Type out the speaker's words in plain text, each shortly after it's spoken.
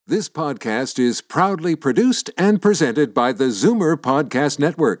This podcast is proudly produced and presented by the Zoomer Podcast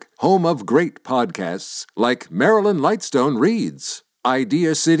Network, home of great podcasts like Marilyn Lightstone Reads,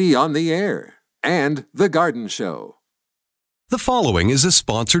 Idea City on the Air, and The Garden Show. The following is a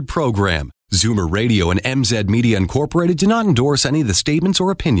sponsored program. Zoomer Radio and MZ Media Incorporated do not endorse any of the statements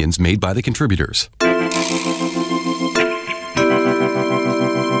or opinions made by the contributors.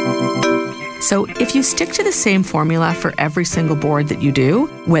 So if you stick to the same formula for every single board that you do,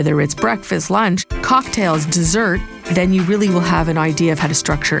 whether it's breakfast, lunch, cocktails, dessert, then you really will have an idea of how to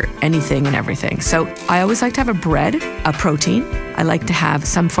structure anything and everything. So I always like to have a bread, a protein. I like to have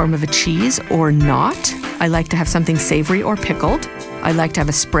some form of a cheese or not. I like to have something savory or pickled. I like to have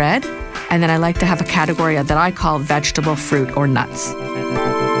a spread. And then I like to have a category that I call vegetable, fruit, or nuts.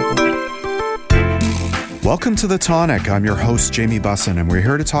 Welcome to The Tonic. I'm your host, Jamie Bussin, and we're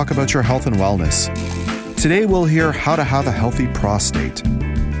here to talk about your health and wellness. Today, we'll hear how to have a healthy prostate.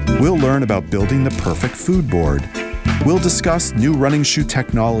 We'll learn about building the perfect food board. We'll discuss new running shoe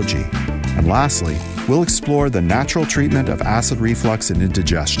technology. And lastly, we'll explore the natural treatment of acid reflux and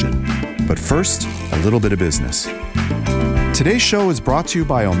indigestion. But first, a little bit of business. Today's show is brought to you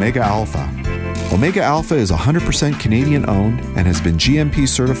by Omega Alpha. Omega Alpha is 100% Canadian-owned and has been GMP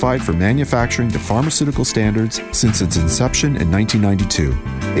certified for manufacturing to pharmaceutical standards since its inception in 1992.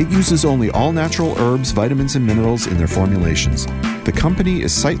 It uses only all-natural herbs, vitamins, and minerals in their formulations. The company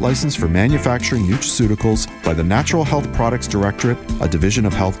is site licensed for manufacturing nutraceuticals by the Natural Health Products Directorate, a division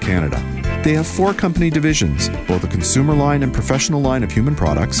of Health Canada. They have 4 company divisions, both a consumer line and professional line of human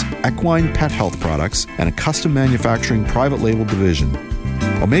products, equine pet health products, and a custom manufacturing private label division.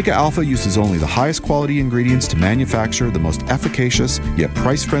 Omega Alpha uses only the highest quality ingredients to manufacture the most efficacious yet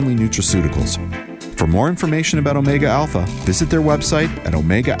price-friendly nutraceuticals. For more information about Omega Alpha, visit their website at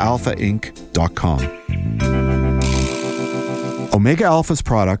omegaalphainc.com. Omega Alpha's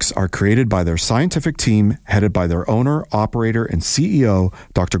products are created by their scientific team headed by their owner, operator, and CEO,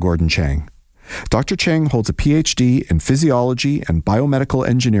 Dr. Gordon Chang. Dr. Chang holds a PhD in physiology and biomedical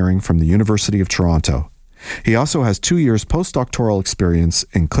engineering from the University of Toronto. He also has 2 years postdoctoral experience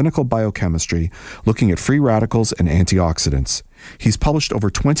in clinical biochemistry, looking at free radicals and antioxidants. He's published over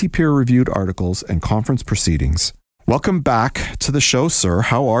 20 peer-reviewed articles and conference proceedings. Welcome back to the show, sir.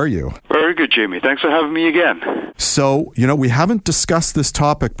 How are you? Very good, Jamie. Thanks for having me again. So, we haven't discussed this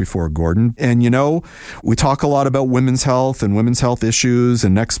topic before, Gordon. And, we talk a lot about women's health and women's health issues.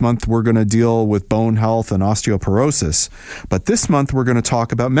 And next month, we're going to deal with bone health and osteoporosis. But this month, we're going to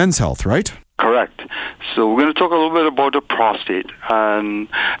talk about men's health, right? Correct. So we're going to talk a little bit about the prostate. And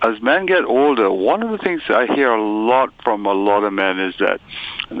as men get older, one of the things I hear a lot from a lot of men is that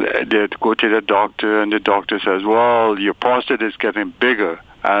they go to the doctor and the doctor says, well, your prostate is getting bigger.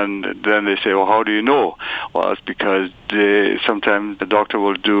 And then they say, well, how do you know? Well, it's because sometimes the doctor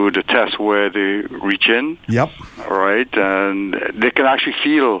will do the test where they reach in. Yep. Right? And they can actually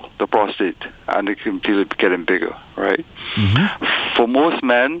feel the prostate and they can feel it getting bigger, right? Mm-hmm. For most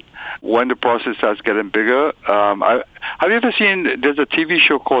men, when the prostate starts getting bigger, have you ever seen, there's a TV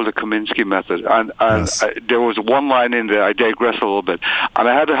show called The Kominsky Method, and yes. There was one line in there, I digress a little bit, and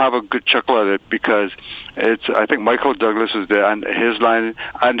I had to have a good chuckle at it because I think Michael Douglas was there, and his line,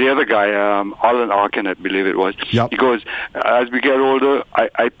 and the other guy, Alan Arkin, I believe it was, yep. He goes, as we get older,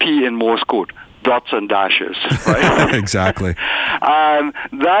 I pee in Morse code. Dots and dashes, right? Exactly. And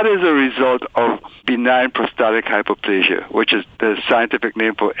that is a result of benign prostatic hyperplasia, which is the scientific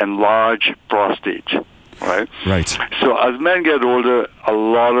name for enlarged prostate, right? Right. So as men get older, a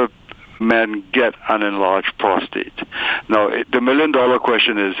lot of men get an enlarged prostate. Now, the million-dollar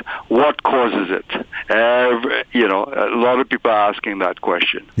question is, what causes it? A lot of people are asking that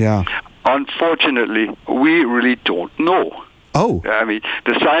question. Yeah. Unfortunately, we really don't know. Oh. I mean,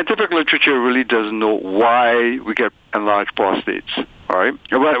 the scientific literature really doesn't know why we get enlarged prostates, all right?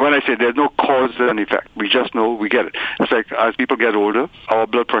 When I say there's no cause and effect, we just know we get it. It's like as people get older, our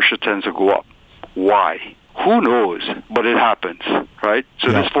blood pressure tends to go up. Why? Who knows? But it happens, right? So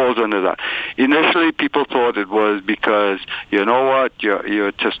yeah. This falls under that. Initially, people thought it was because, your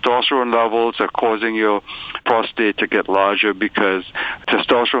testosterone levels are causing your prostate to get larger because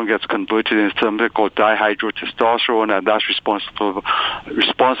testosterone gets converted into something called dihydrotestosterone, and that's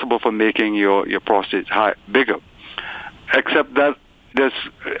responsible for making your prostate bigger. Except that there's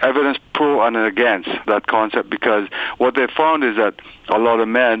evidence pro and against that concept because what they found is that a lot of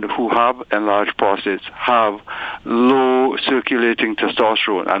men who have enlarged prostates have low circulating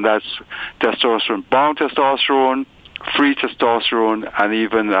testosterone, and that's testosterone-bound testosterone, free testosterone, and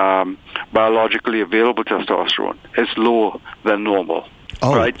even biologically available testosterone. It's lower than normal.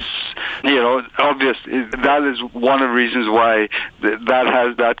 Oh. Right? Obvious. That is one of the reasons why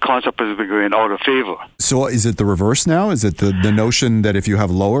that concept has been going out of favor. So is it the reverse now? Is it the notion that if you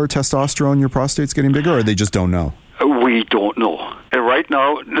have lower testosterone, your prostate's getting bigger, or they just don't know? We don't know. And right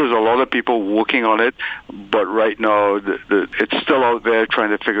now, there's a lot of people working on it, but right now, it's still out there trying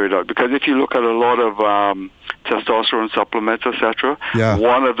to figure it out. Because if you look at a lot of testosterone supplements, etc.,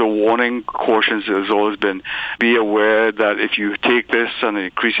 one of the warning cautions has always been, be aware that if you take this and it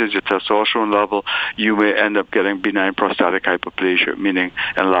increases your testosterone level, you may end up getting benign prostatic hyperplasia, meaning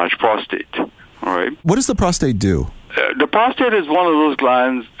enlarged prostate. All right. What does the prostate do? The prostate is one of those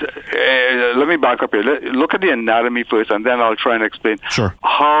glands. Let me back up here. Look at the anatomy first, and then I'll try and explain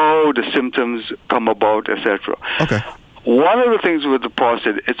how the symptoms come about, etc. Okay. One of the things with the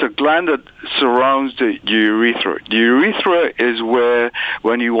prostate, it's a gland that surrounds the urethra. The urethra is where,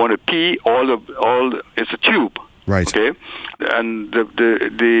 when you want to pee, it's a tube. Right. Okay, and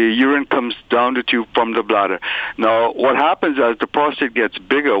the urine comes down the tube from the bladder. Now, what happens as the prostate gets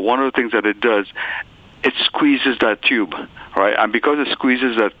bigger? One of the things that it does, it squeezes that tube, right? And because it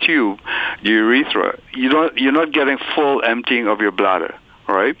squeezes that tube, the urethra, you're not getting full emptying of your bladder,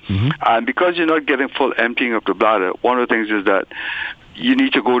 right? Mm-hmm. And because you're not getting full emptying of the bladder, one of the things is that you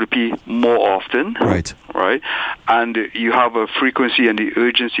need to go to pee more often, right? And you have a frequency and the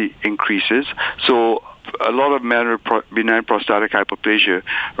urgency increases. So a lot of men with benign prostatic hyperplasia,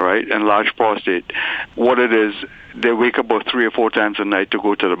 right, and large prostate, what it is, they wake up about 3 or 4 times a night to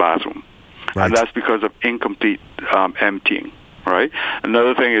go to the bathroom. Right. And that's because of incomplete emptying, right?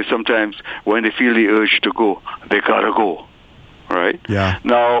 Another thing is sometimes when they feel the urge to go, they gotta go, right? Yeah.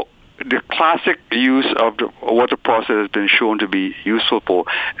 Now, the classic use of what the prostate has been shown to be useful for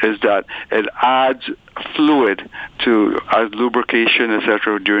is that it adds fluid as lubrication,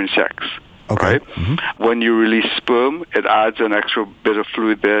 etc., during sex. Okay. Right? Mm-hmm. When you release sperm, it adds an extra bit of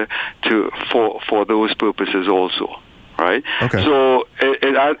fluid there for those purposes also. Right? Okay. So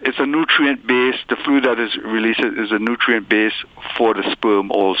it's a nutrient base. The fluid that is released is a nutrient base for the sperm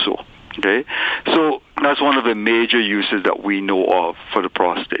also. Okay? So that's one of the major uses that we know of for the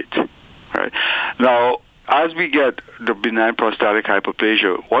prostate. Right? Now, as we get the benign prostatic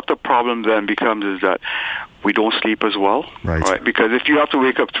hyperplasia, what the problem then becomes is that we don't sleep as well, right? Because if you have to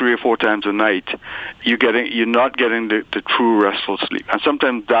wake up 3 or 4 times a night, you're not getting the true restful sleep, and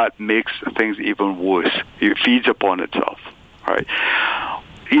sometimes that makes things even worse. It feeds upon itself, right?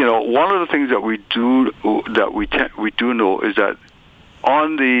 One of the things that we do know is that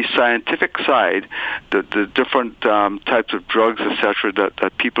on the scientific side, the different types of drugs, etc.,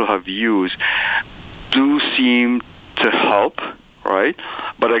 that people have used do seem to help. Right?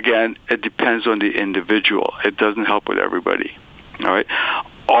 But again, it depends on the individual. It doesn't help with everybody. All right?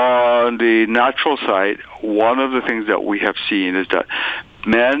 On the natural side, one of the things that we have seen is that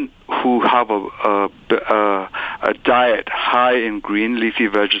men who have a diet high in green leafy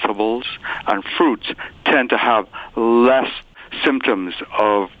vegetables and fruits tend to have less symptoms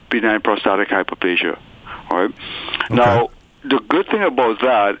of benign prostatic hyperplasia. All right? Okay. Now, the good thing about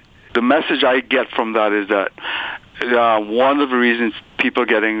that, the message I get from that is that one of the reasons people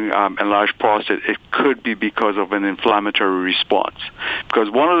getting enlarged prostate, it could be because of an inflammatory response. Because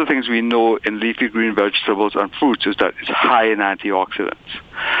one of the things we know in leafy green vegetables and fruits is that it's high in antioxidants.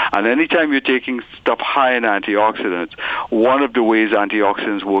 And anytime you're taking stuff high in antioxidants, one of the ways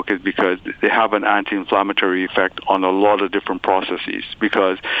antioxidants work is because they have an anti-inflammatory effect on a lot of different processes.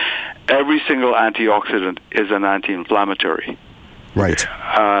 Because every single antioxidant is an anti-inflammatory. Right.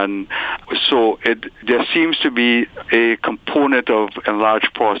 And so there seems to be a component of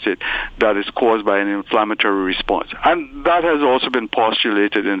enlarged prostate that is caused by an inflammatory response. And that has also been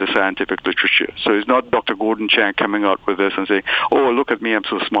postulated in the scientific literature. So it's not Dr. Gordon Chang coming out with this and saying, oh, look at me, I'm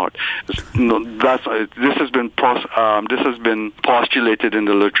so smart. This has been postulated in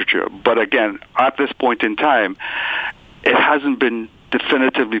the literature. But again, at this point in time, it hasn't been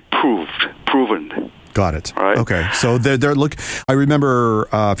definitively proven. Got it. Right. Okay. So I remember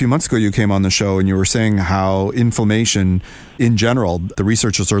a few months ago you came on the show and you were saying how inflammation in general, the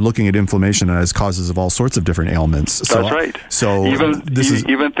researchers are looking at inflammation as causes of all sorts of different ailments. That's right. So even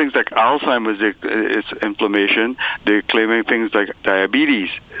things like Alzheimer's is inflammation. They're claiming things like diabetes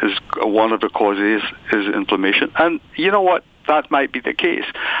is one of the causes is inflammation. And you know what? That might be the case.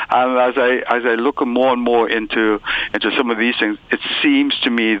 And as I look more and more into some of these things, it seems to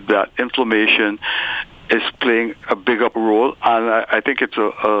me that inflammation is playing a bigger role, and I think it's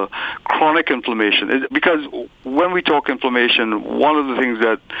a chronic inflammation. Because when we talk inflammation, one of the things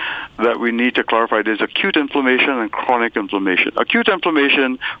that we need to clarify is acute inflammation and chronic inflammation. Acute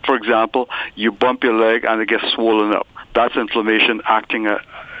inflammation, for example, you bump your leg and it gets swollen up. that's inflammation acting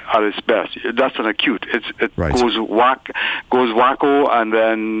at its best. That's an acute. It Right. goes wacko, and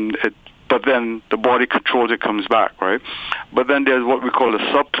then but then the body controls it, comes back, right? But then there's what we call a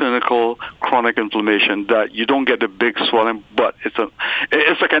subclinical chronic inflammation, that you don't get the big swelling, but it's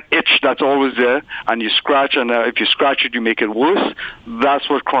like an itch that's always there, and you scratch, and if you scratch it, you make it worse. That's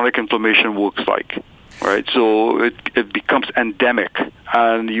what chronic inflammation works like. Right, so it becomes endemic,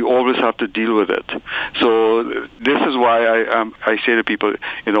 and you always have to deal with it. So this is why I say to people,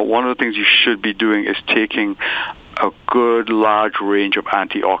 one of the things you should be doing is taking a good large range of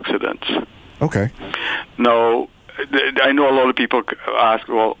antioxidants. Okay. Now, I know a lot of people ask,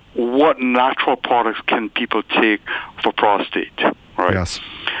 well, what natural products can people take for prostate? Right. Yes.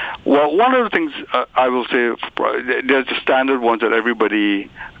 Well, one of the things I will say, there's the standard ones that everybody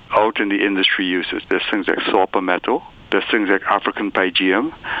out in the industry uses. There's things like saw palmetto. There's things like African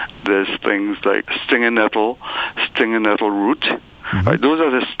pygeum. There's things like stinging nettle root. Mm-hmm. Those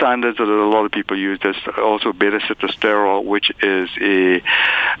are the standards that a lot of people use. There's also beta-sitosterol, which is a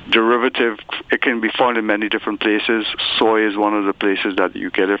derivative. It can be found in many different places. Soy is one of the places that you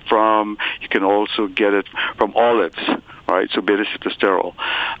get it from. You can also get it from olives, right? So beta-sitosterol.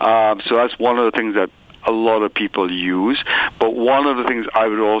 So that's one of the things that a lot of people use. But one of the things I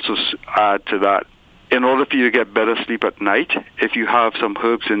would also add to that, in order for you to get better sleep at night, if you have some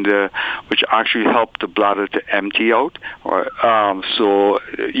herbs in there which actually help the bladder to empty out, so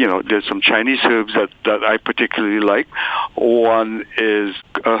there's some Chinese herbs that I particularly like. One is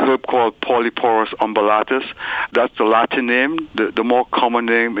a herb called Polyporus umbellatus. That's the Latin name. The more common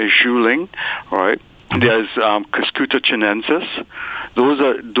name is Zhuling, right? There's Cuscuta chinensis.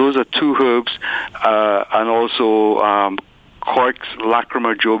 Those are two herbs, and also Coix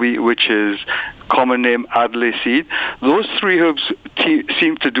lacrima jobi, which is common name Adlai seed. Those three herbs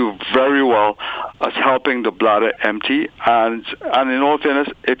seem to do very well as helping the bladder empty. And in all fairness,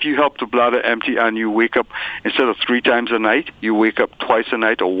 if you help the bladder empty and you wake up, instead of 3 times a night, you wake up twice a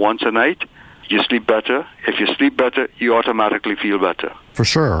night or once a night, you sleep better. If you sleep better, you automatically feel better. For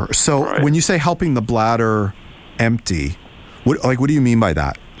sure. So when you say helping the bladder empty, what do you mean by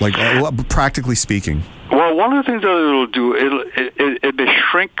that? Like practically speaking? Well, one of the things that it'll do, it may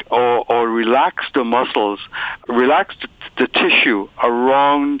shrink or relax the muscles, relax the tissue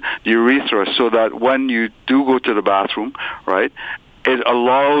around the urethra, so that when you do go to the bathroom, right, it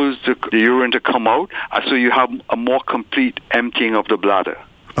allows the urine to come out, so you have a more complete emptying of the bladder.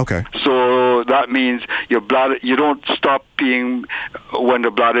 Okay. So that means your bladder, you don't stop peeing when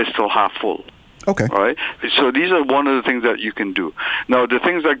the bladder is still half full. Okay. All right. So these are one of the things that you can do. Now, the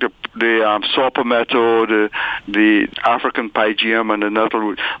things like the saw palmetto, the African pygeum, and the nettle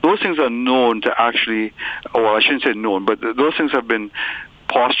root, those things are known to actually, well, I shouldn't say known, but those things have been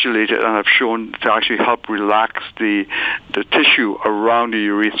postulated and have shown to actually help relax the tissue around the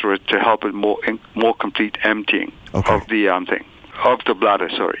urethra to help it more complete emptying of the bladder.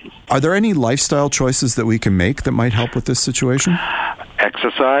 Sorry. Are there any lifestyle choices that we can make that might help with this situation?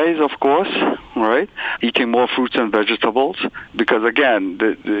 Exercise, of course, right? Eating more fruits and vegetables, because again,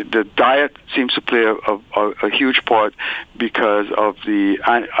 the diet seems to play a huge part because of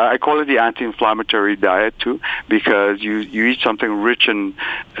I call it the anti-inflammatory diet too, because you eat something rich in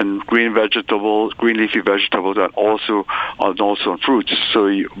green leafy vegetables, and also in fruits. So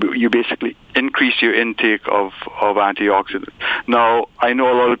you basically increase your intake of antioxidants. Now, I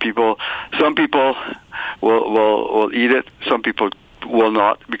know a lot of people. Some people will eat it. Some people will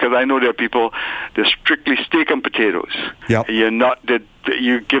not, because I know there are people, they're strictly steak and potatoes. Yep.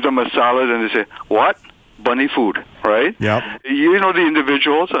 You give them a salad and they say, what? Bunny food, right? Yep. You know the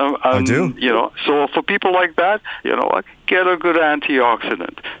individuals. I do. So for people like that, get a good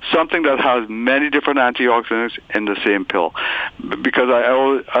antioxidant, something that has many different antioxidants in the same pill. Because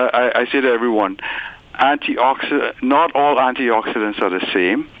I say to everyone, not all antioxidants are the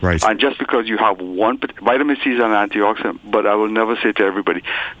same. Right. And just because you have one, vitamin C is an antioxidant, but I will never say to everybody,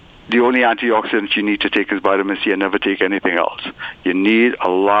 the only antioxidant you need to take is vitamin C, and never take anything else. You need a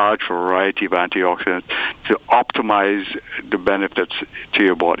large variety of antioxidants to optimize the benefits to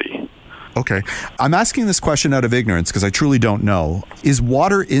your body. Okay. I'm asking this question out of ignorance because I truly don't know. Is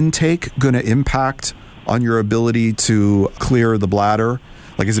water intake going to impact on your ability to clear the bladder?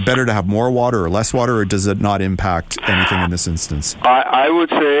 Like, is it better to have more water or less water, or does it not impact anything in this instance? I would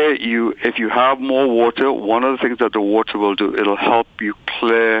say if you have more water, one of the things that the water will do, it'll help you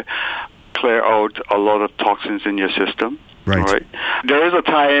clear out a lot of toxins in your system. Right. There is a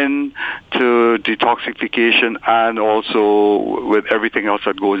tie-in to detoxification and also with everything else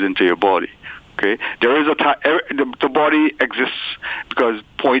that goes into your body. Okay, there is the body exists because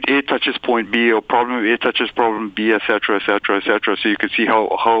point A touches point B, or problem A touches problem B, etc., etc., etc. So you can see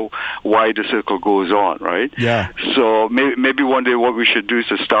how wide the circle goes on, right? Yeah. So maybe one day what we should do is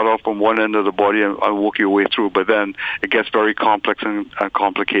to start off from one end of the body and walk your way through, but then it gets very complex and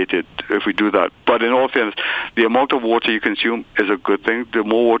complicated if we do that. But in all fairness, the amount of water you consume is a good thing. The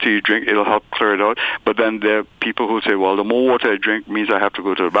more water you drink, it'll help clear it out. But then there are people who say, well, the more water I drink means I have to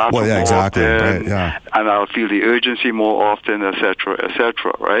go to the bathroom more exactly. often, right, yeah. and I'll feel the urgency more often, etc.,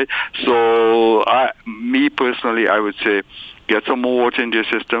 right? So me personally, I would say get some more water into your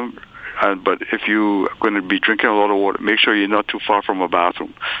system. But if you're going to be drinking a lot of water, make sure you're not too far from a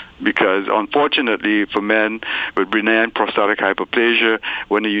bathroom. Because unfortunately, for men with benign prostatic hyperplasia,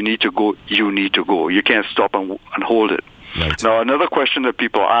 when you need to go, you need to go. You can't stop and hold it. Right. Now, another question that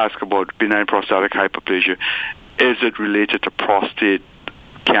people ask about benign prostatic hyperplasia, is it related to prostate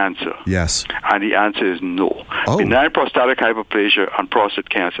cancer? Yes. And the answer is no. Oh. Benign prostatic hyperplasia and prostate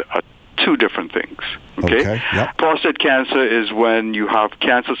cancer are two different things. Okay? Yep. Prostate cancer is when you have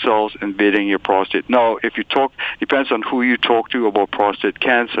cancer cells invading your prostate. Now, if you talk, depends on who you talk to about prostate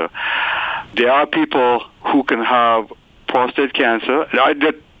cancer. There are people who can have prostate cancer. There are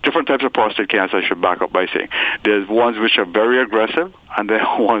different types of prostate cancer, I should back up by saying. There's ones which are very aggressive, and there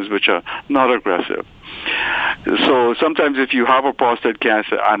are ones which are not aggressive. So sometimes if you have a prostate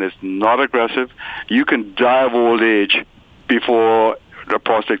cancer and it's not aggressive, you can die of old age before the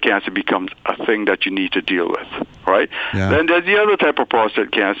prostate cancer becomes a thing that you need to deal with, right? Yeah. Then there's the other type of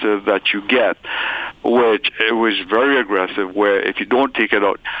prostate cancer that you get, which it was very aggressive, where if you don't take it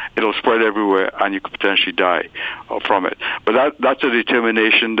out, it'll spread everywhere and you could potentially die from it. But that's a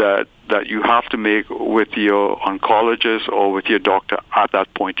determination that you have to make with your oncologist or with your doctor at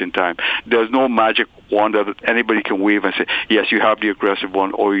that point in time. There's no magic wand that anybody can wave and say, yes, you have the aggressive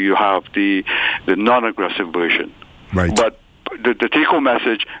one or you have the non-aggressive version. Right. But the take-home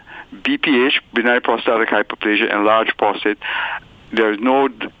message, BPH, benign prostatic hyperplasia, enlarged prostate, there's no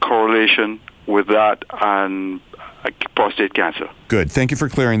correlation with that and prostate cancer. Good. Thank you for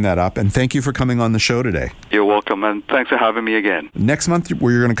clearing that up, and thank you for coming on the show today. You're welcome, and thanks for having me again. Next month,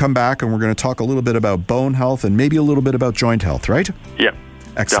 we're going to come back, and we're going to talk a little bit about bone health and maybe a little bit about joint health, right? Yeah,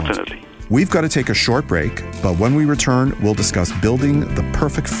 excellent. Definitely. We've got to take a short break, but when we return, we'll discuss building the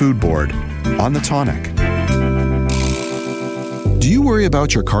perfect food board on The Tonic. Do you worry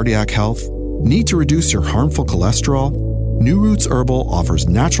about your cardiac health? Need to reduce your harmful cholesterol? New Roots Herbal offers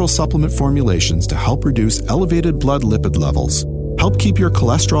natural supplement formulations to help reduce elevated blood lipid levels, help keep your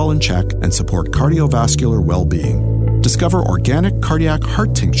cholesterol in check, and support cardiovascular well-being. Discover organic cardiac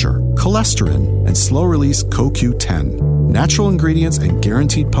heart tincture, cholesterol, and slow-release CoQ10. Natural ingredients and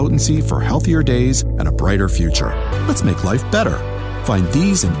guaranteed potency for healthier days and a brighter future. Let's make life better. Find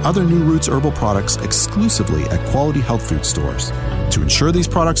these and other New Roots Herbal products exclusively at quality health food stores. To ensure these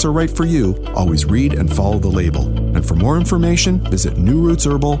products are right for you, always read and follow the label. And for more information, visit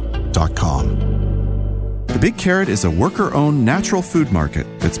newrootsherbal.com. The Big Carrot is a worker-owned natural food market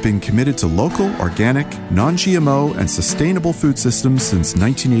that's been committed to local, organic, non-GMO, and sustainable food systems since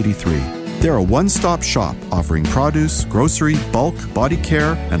 1983. They're a one-stop shop offering produce, grocery, bulk, body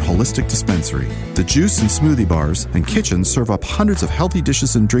care, and holistic dispensary. The juice and smoothie bars and kitchens serve up hundreds of healthy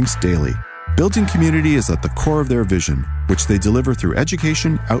dishes and drinks daily. Building community is at the core of their vision, which they deliver through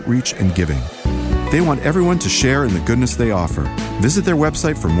education, outreach, and giving. They want everyone to share in the goodness they offer. Visit their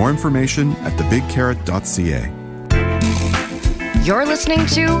website for more information at thebigcarrot.ca. You're listening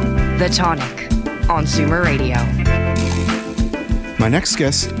to The Tonic on Zoomer Radio. My next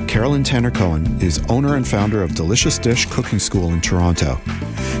guest, Carolyn Tanner-Cohen, is owner and founder of Delicious Dish Cooking School in Toronto.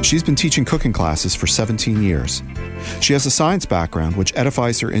 She's been teaching cooking classes for 17 years. She has a science background which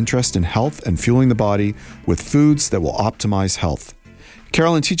edifies her interest in health and fueling the body with foods that will optimize health.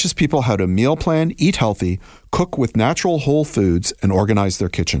 Carolyn teaches people how to meal plan, eat healthy, cook with natural whole foods, and organize their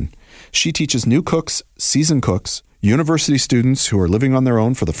kitchen. She teaches new cooks, seasoned cooks, university students who are living on their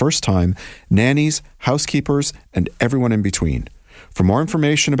own for the first time, nannies, housekeepers, and everyone in between. For more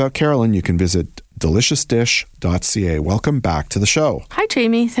information about Carolyn, you can visit deliciousdish.ca. Welcome back to the show. Hi,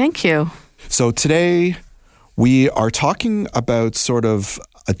 Jamie. Thank you. So today we are talking about sort of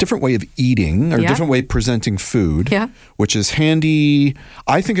a different way of eating or a different way of presenting food, which is handy.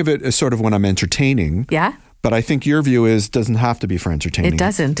 I think of it as sort of when I'm entertaining. Yeah. But I think your view is doesn't have to be for entertaining. It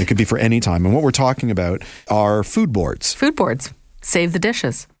doesn't. It could be for any time. And what we're talking about are food boards. Food boards. Save the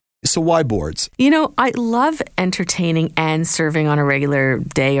dishes. So why boards? You know, I love entertaining and serving on a regular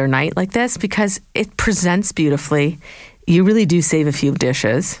day or night like this because it presents beautifully. You really do save a few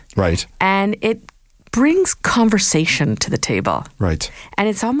dishes. Right. And it brings conversation to the table. Right. And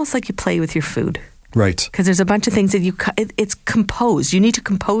it's almost like you play with your food. Right. Because there's a bunch of things that it's composed. You need to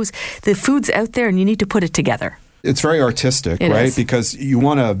compose. The food's out there and you need to put it together. It's very artistic, right? Is. Because you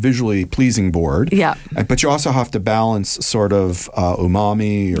want a visually pleasing board. Yeah. But you also have to balance sort of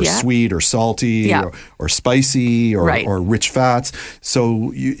umami or sweet or salty or spicy or rich fats.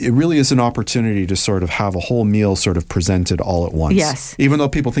 So it really is an opportunity to sort of have a whole meal sort of presented all at once. Yes. Even though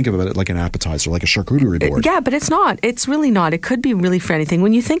people think of it like an appetizer, like a charcuterie board. Yeah, but it's not. It's really not. It could be really for anything.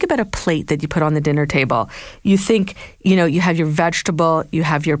 When you think about a plate that you put on the dinner table, you think, you have your vegetable, you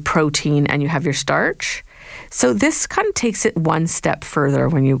have your protein, and you have your starch. So this kind of takes it one step further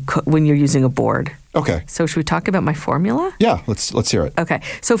when you're using a board. Okay. So should we talk about my formula? Yeah, let's hear it. Okay.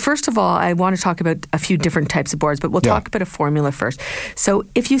 So first of all, I want to talk about a few different types of boards, but we'll talk about a formula first. So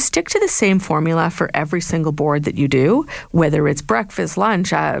if you stick to the same formula for every single board that you do, whether it's breakfast,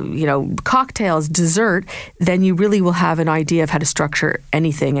 lunch, cocktails, dessert, then you really will have an idea of how to structure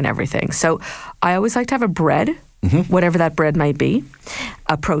anything and everything. So I always like to have a bread, whatever that bread might be,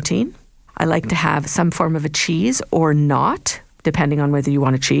 a protein. I like to have some form of a cheese or not, depending on whether you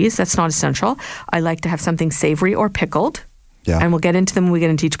want a cheese. That's not essential. I like to have something savory or pickled. Yeah. And we'll get into them when we get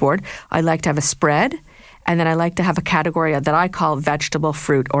into each board. I like to have a spread. And then I like to have a category that I call vegetable,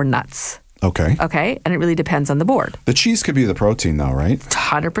 fruit, or nuts. Okay. Okay. And it really depends on the board. The cheese could be the protein though, right?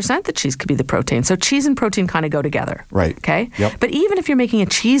 100% the cheese could be the protein. So cheese and protein kind of go together. Right. Okay. Yep. But even if you're making a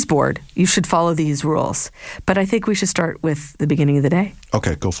cheese board, you should follow these rules. But I think we should start with the beginning of the day.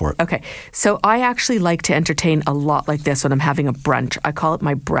 Okay, go for it. Okay. So I actually like to entertain a lot like this when I'm having a brunch. I call it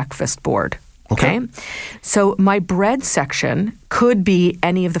my breakfast board. Okay. So my bread section could be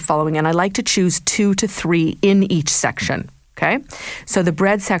any of the following, and I like to choose 2 to 3 in each section. Okay. So the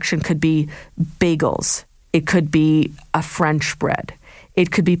bread section could be bagels. It could be a French bread.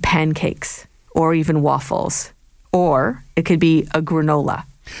 It could be pancakes or even waffles, or it could be a granola.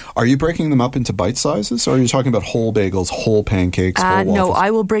 Are you breaking them up into bite sizes, or are you talking about whole bagels, whole pancakes, whole waffles? No,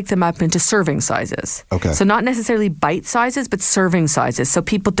 I will break them up into serving sizes. Okay. So not necessarily bite sizes, but serving sizes. So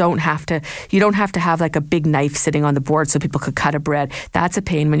people don't have to have like a big knife sitting on the board so people could cut a bread. That's a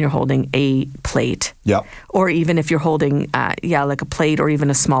pain when you're holding a plate. Yeah. Or even if you're holding, like a plate or even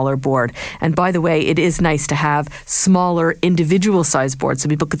a smaller board. And by the way, it is nice to have smaller individual size boards so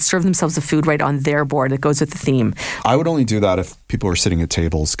people could serve themselves the food right on their board. It goes with the theme. I would only do that if people are sitting at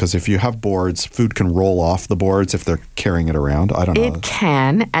tables, because if you have boards, food can roll off the boards if they're carrying it around. I don't know. It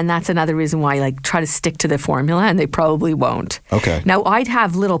can, and that's another reason why I try to stick to the formula, and they probably won't. Okay. Now, I'd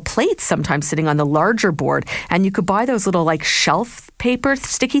have little plates sometimes sitting on the larger board, and you could buy those little like shelf paper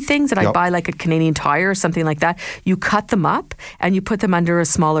sticky things that I buy like at Canadian Tire or something like that. You cut them up and you put them under a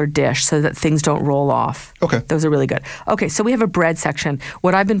smaller dish so that things don't roll off. Okay. Those are really good. Okay, so we have a bread section.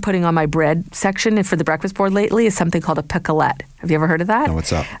 What I've been putting on my bread section for the breakfast board lately is something called a picolette. Have you ever heard of that? No,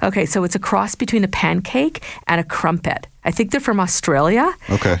 what's that? Okay, so it's a cross between a pancake and a crumpet. I think they're from Australia.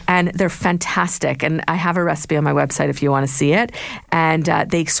 Okay. And they're fantastic. And I have a recipe on my website if you want to see it. And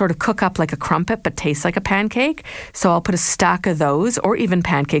they sort of cook up like a crumpet but taste like a pancake. So I'll put a stack of those, or even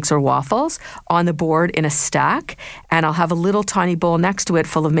pancakes or waffles, on the board in a stack. And I'll have a little tiny bowl next to it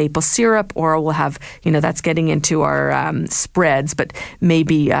full of maple syrup, or we'll have, that's getting into our spreads, but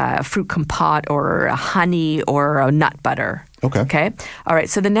maybe a fruit compote or a honey or a nut butter. Okay. All right.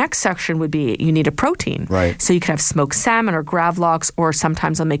 So the next section would be you need a protein. Right. So you can have smoked salmon or gravlax, or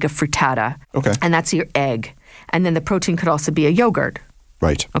sometimes I'll make a frittata. Okay. And that's your egg. And then the protein could also be a yogurt.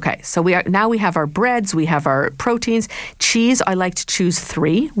 Right. Okay. So we have our breads, we have our proteins. Cheese, I like to choose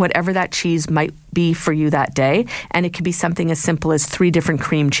 3, whatever that cheese might be for you that day. And it could be something as simple as 3 different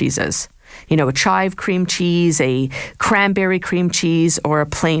cream cheeses. A chive cream cheese, a cranberry cream cheese, or a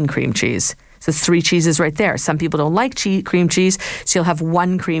plain cream cheese. So it's 3 cheeses right there. Some people don't like cream cheese, so you'll have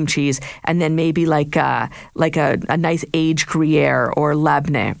 1 cream cheese, and then maybe like a nice aged Gruyere or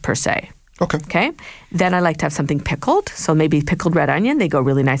Labne per se. Okay. Then I like to have something pickled, so maybe pickled red onion. They go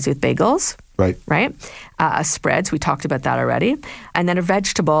really nicely with bagels. Right. Spreads, we talked about that already. And then a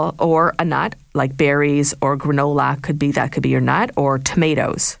vegetable or a nut, like berries or granola, could be your nut, or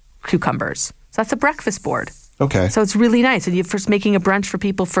tomatoes, cucumbers. So that's a breakfast board. Okay. So it's really nice. And you're first making a brunch for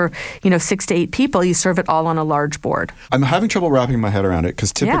people for, 6 to 8 people. You serve it all on a large board. I'm having trouble wrapping my head around it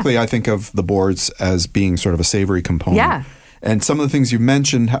because typically I think of the boards as being sort of a savory component. Yeah. And some of the things you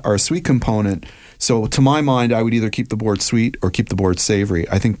mentioned are a sweet component. So to my mind, I would either keep the board sweet or keep the board savory.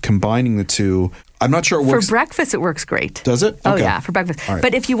 I think combining the two, I'm not sure it works. For breakfast, it works great. Does it? Oh, Okay. yeah, for breakfast. All right.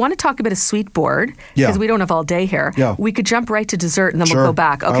 But if you want to talk about a sweet board, because we don't have all day here, we could jump right to dessert and then Sure. we'll go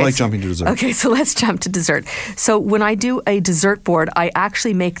back. I like jumping to dessert. Okay, so let's jump to dessert. So when I do a dessert board, I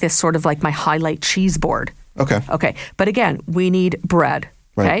actually make this sort of like my highlight cheese board. Okay. But again, we need bread.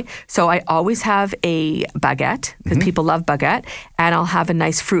 Right. Okay. So I always have a baguette because people love baguette, and I'll have a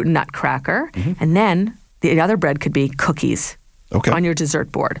nice fruit and nut cracker. And then the other bread could be cookies on your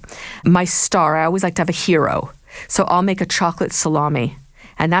dessert board. My star, I always like to have a hero. So I'll make a chocolate salami.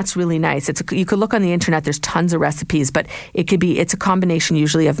 And that's really nice. You could look on the internet. There's tons of recipes, but it's a combination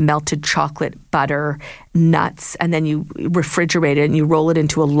usually of melted chocolate, butter, nuts, and then you refrigerate it and you roll it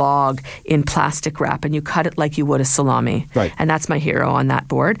into a log in plastic wrap and you cut it like you would a salami. Right. And that's my hero on that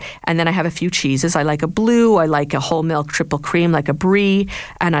board. And then I have a few cheeses. I like a blue. I like a whole milk triple cream like a brie.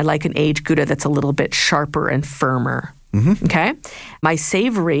 And I like an aged Gouda that's a little bit sharper and firmer. Okay. My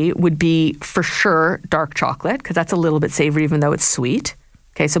savory would be for sure dark chocolate because that's a little bit savory even though it's sweet.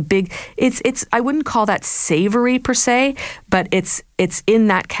 Okay, so big. It's. I wouldn't call that savory per se, but it's in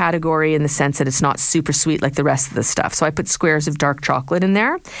that category in the sense that it's not super sweet like the rest of the stuff. So I put squares of dark chocolate in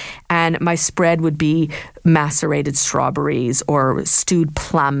there, and my spread would be macerated strawberries or stewed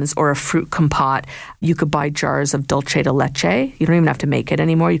plums or a fruit compote. You could buy jars of dulce de leche. You don't even have to make it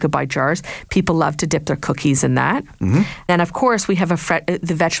anymore. You could buy jars. People love to dip their cookies in that. And of course, we have the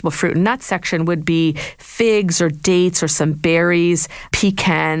vegetable fruit and nut section would be figs or dates or some berries,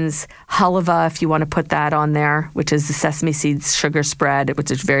 pecans, halva if you want to put that on there, which is the sesame seeds sugar spread,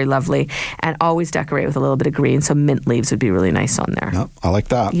 which is very lovely. And always decorate with a little bit of green. So mint leaves would be really nice on there. No, I like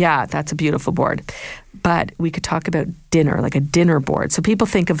that. Yeah, that's a beautiful board. But we could talk about dinner, like a dinner board. So people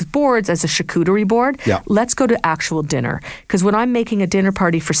think of boards as a charcuterie board. Yeah. Let's go to actual dinner. Because when I'm making a dinner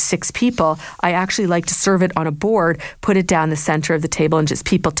party for 6 people, I actually like to serve it on a board, put it down the center of the table, and just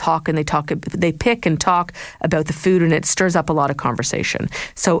people talk and they pick and talk about the food, and it stirs up a lot of conversation.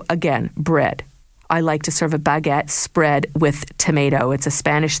 So again, bread. I like to serve a baguette spread with tomato. It's a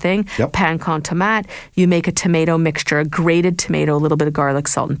Spanish thing. Yep. Pan con tomate. You make a tomato mixture, a grated tomato, a little bit of garlic,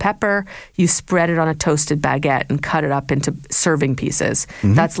 salt, and pepper. You spread it on a toasted baguette and cut it up into serving pieces.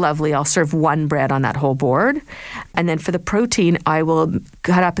 That's lovely. I'll serve one bread on that whole board. And then for the protein, I will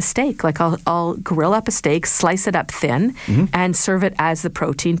cut up a steak. Like I'll grill up a steak, slice it up thin, and serve it as the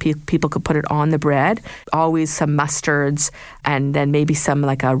protein. People could put it on the bread. Always some mustards, and then maybe some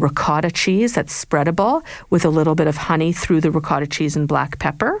like a ricotta cheese that's spreadable with a little bit of honey through the ricotta cheese and black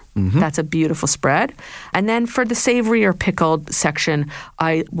pepper. That's a beautiful spread. And then for the savory or pickled section,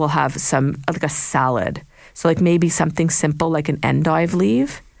 I will have like a salad. So like maybe something simple like an endive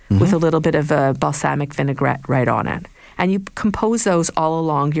leaf with a little bit of a balsamic vinaigrette right on it. And you compose those all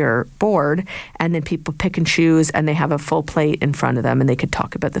along your board, and then people pick and choose, and they have a full plate in front of them, and they could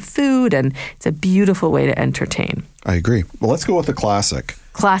talk about the food, and it's a beautiful way to entertain. I agree. Well, let's go with the classic.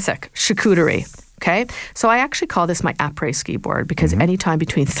 Classic, charcuterie. Okay, so I actually call this my après-ski board because anytime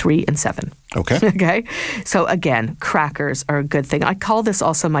between 3 and 7. Okay. Okay, so again, crackers are a good thing. I call this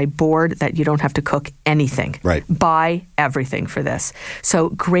also my board that you don't have to cook anything. Right. Buy everything for this. So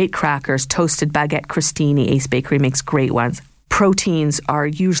great crackers, toasted baguette crostini. Ace Bakery makes great ones. Proteins are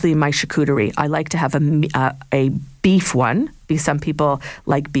usually my charcuterie. I like to have a beef one because some people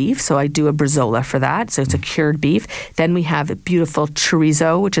like beef, so I do a bresaola for that. So it's a cured beef. Then we have a beautiful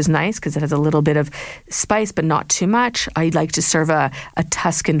chorizo, which is nice because it has a little bit of spice, but not too much. I like to serve a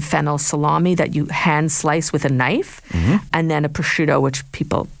Tuscan fennel salami that you hand slice with a knife, and then a prosciutto, which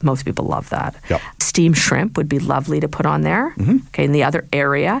most people love that. Yep. Steamed shrimp would be lovely to put on there. Okay, in the other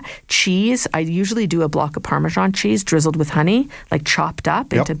area, cheese. I usually do a block of Parmesan cheese drizzled with honey, like chopped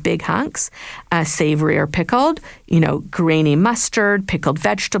up into big hunks, savory or pickled. Grainy mustard, pickled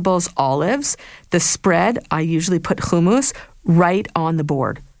vegetables, olives. The spread, I usually put hummus right on the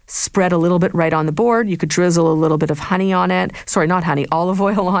board. Spread a little bit right on the board. You could drizzle a little bit of honey on it. Sorry, not honey, olive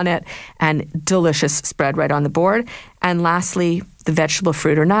oil on it. And delicious spread right on the board. And lastly, the vegetable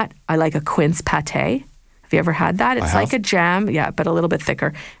fruit or nut. I like a quince pate. Have you ever had that? It's like a jam, but a little bit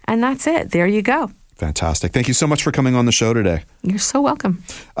thicker. And that's it. There you go. Fantastic. Thank you so much for coming on the show today. You're so welcome.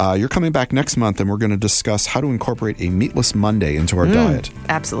 You're coming back next month, and we're going to discuss how to incorporate a meatless Monday into our diet.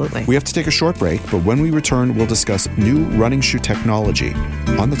 Absolutely. We have to take a short break, but when we return, we'll discuss new running shoe technology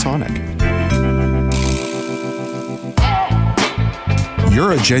on The Tonic.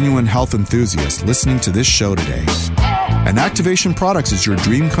 You're a genuine health enthusiast listening to this show today. And Activation Products is your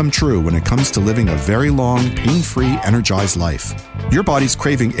dream come true when it comes to living a very long, pain-free, energized life. Your body's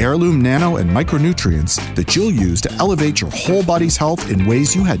craving heirloom nano and micronutrients that you'll use to elevate your whole body's health in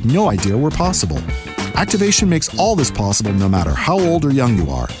ways you had no idea were possible. Activation makes all this possible no matter how old or young you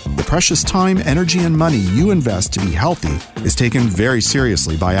are. The precious time, energy, and money you invest to be healthy is taken very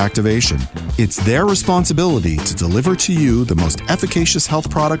seriously by Activation. It's their responsibility to deliver to you the most efficacious health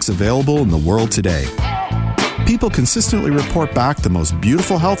products available in the world today. People consistently report back the most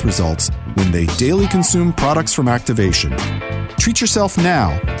beautiful health results when they daily consume products from Activation. Treat yourself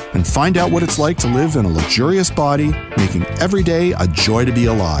now and find out what it's like to live in a luxurious body, making every day a joy to be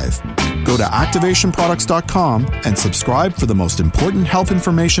alive. Go to activationproducts.com and subscribe for the most important health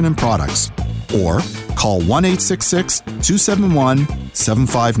information and products. Or call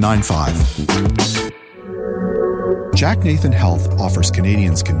 1-866-271-7595. Jack Nathan Health offers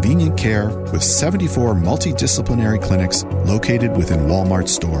Canadians convenient care with 74 multidisciplinary clinics located within Walmart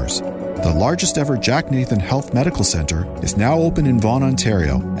stores. The largest ever Jack Nathan Health Medical Centre is now open in Vaughan,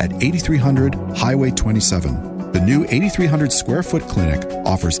 Ontario at 8300 Highway 27. The new 8,300 square foot clinic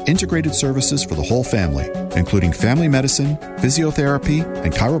offers integrated services for the whole family, including family medicine, physiotherapy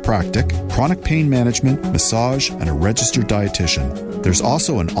and chiropractic, chronic pain management, massage, and a registered dietitian. There's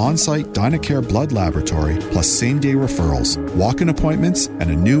also an on-site DynaCare blood laboratory, plus same-day referrals, walk-in appointments,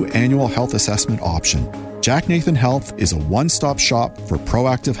 and a new annual health assessment option. Jack Nathan Health is a one-stop shop for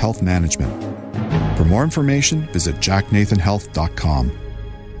proactive health management. For more information, visit jacknathanhealth.com.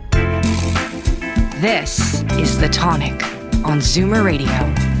 This is The Tonic on Zoomer Radio.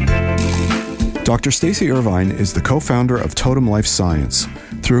 Dr. Stacey Irvine is the co-founder of Totem Life Science.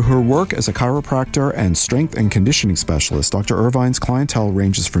 Through her work as a chiropractor and strength and conditioning specialist, Dr. Irvine's clientele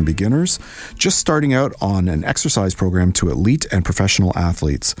ranges from beginners just starting out on an exercise program to elite and professional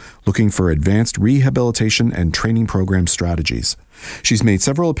athletes looking for advanced rehabilitation and training program strategies. She's made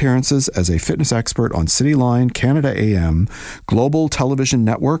several appearances as a fitness expert on Cityline, Canada AM, Global Television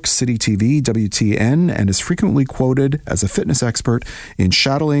Network, City TV, WTN, and is frequently quoted as a fitness expert in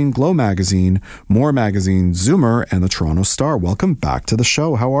Chatelaine, Glow Magazine, More Magazine, Zoomer, and the Toronto Star. Welcome back to the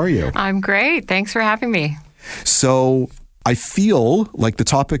show. How are you? I'm great. Thanks for having me. So I feel like the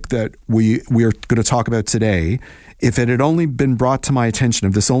topic that we are going to talk about today, if it had only been brought to my attention,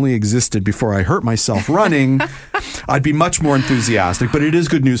 if this only existed before I hurt myself running, I'd be much more enthusiastic. But it is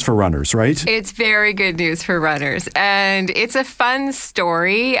good news for runners, right? It's very good news for runners. And it's a fun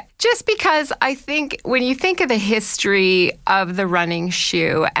story just because I think when you think of the history of the running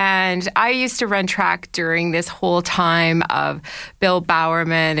shoe, and I used to run track during this whole time of Bill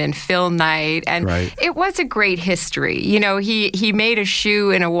Bowerman and Phil Knight, and It was a great history. You know, he made a shoe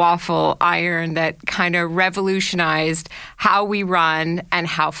in a waffle iron that kind of revolutionized how we run and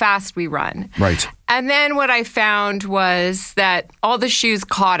how fast we run. Right. And then what I found was that all the shoes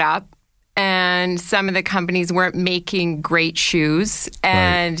caught up and some of the companies weren't making great shoes.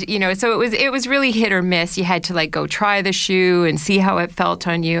 And, you know, so it was really hit or miss. You had to like go try the shoe and see how it felt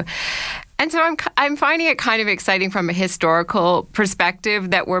on you. And so I'm finding it kind of exciting from a historical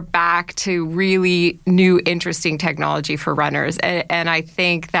perspective that we're back to really new, interesting technology for runners. And I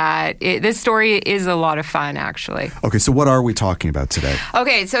think that this story is a lot of fun, actually. Okay, so what are we talking about today?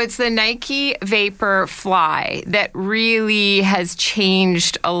 Okay, so it's the Nike Vapor Fly that really has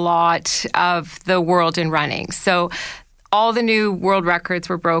changed a lot of the world in running. So all the new world records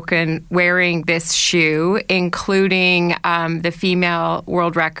were broken wearing this shoe, including the female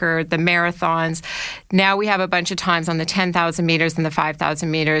world record, the marathons. Now we have a bunch of times on the 10,000 meters and the 5,000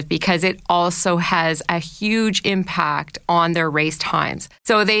 meters because it also has a huge impact on their race times.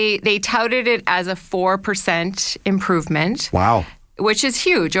 So they touted it as a 4% improvement. Wow. Which is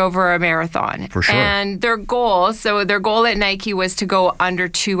huge over a marathon. For sure. And their goal at Nike was to go under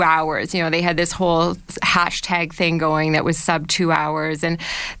 2 hours. You know, they had this whole hashtag thing going that was sub 2 hours. And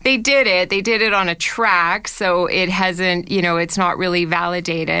they did it. They did it on a track, so it hasn't, you know, it's not really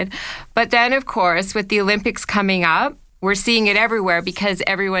validated. But then, of course, with the Olympics coming up, we're seeing it everywhere because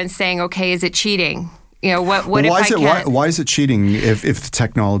everyone's saying, okay, is it cheating? You know, what if I can't? Why is it cheating if the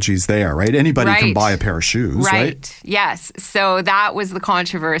technology's there, right? Anybody can buy a pair of shoes, right? Yes. So that was the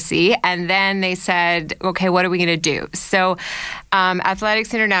controversy. And then they said, okay, what are we going to do? So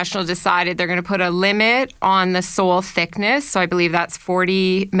Athletics International decided they're going to put a limit on the sole thickness. So I believe that's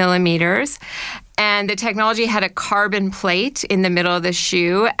 40 millimeters. And the technology had a carbon plate in the middle of the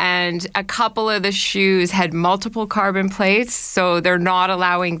shoe, and a couple of the shoes had multiple carbon plates, so they're not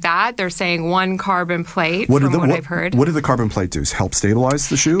allowing that. They're saying one carbon plate, what I've heard. What did the carbon plate do? Help stabilize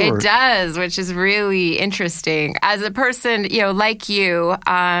the shoe? It does, which is really interesting. As a person, you know, like you,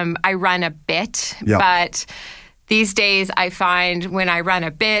 I run a bit, but these days I find when I run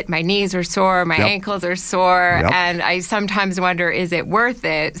a bit, my knees are sore, my ankles are sore, and I sometimes wonder, is it worth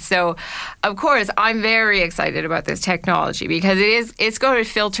it? So, of course, I'm very excited about this technology because it's going to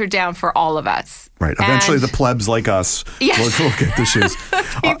filter down for all of us. Right. Eventually, the plebs like us will get the shoes.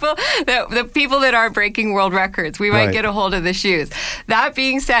 The people that are breaking world records, we might get a hold of the shoes. That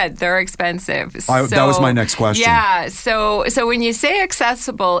being said, they're expensive. That was my next question. Yeah. So when you say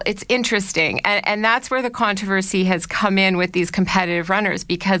accessible, it's interesting. And that's where the controversy has come in with these competitive runners.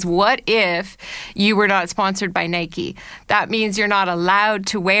 Because what if you were not sponsored by Nike? That means you're not allowed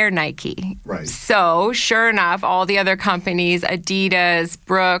to wear Nike. Right. So sure enough, all the other companies, Adidas,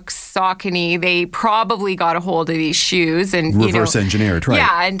 Brooks, Saucony, they probably got a hold of these shoes and reverse engineered, right?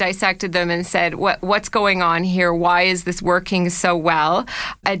 Yeah, and dissected them and said, what's going on here? Why is this working so well?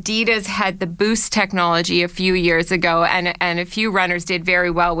 Adidas had the Boost technology a few years ago, and a few runners did very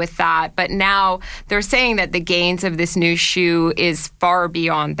well with that. But now they're saying that the gains of this new shoe is far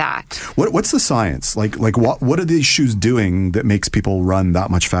beyond that. What's the science? Like what are these shoes doing that makes people run that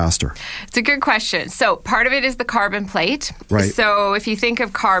much faster? It's a good question. So part of it is the carbon plate. Right. So if you think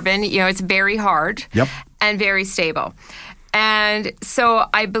of carbon, it's very hard. And very stable. And so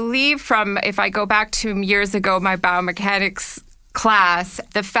I believe if I go back to years ago, my biomechanics class,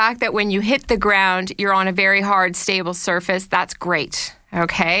 the fact that when you hit the ground, you're on a very hard, stable surface, that's great.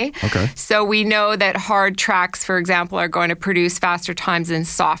 Okay. So we know that hard tracks, for example, are going to produce faster times than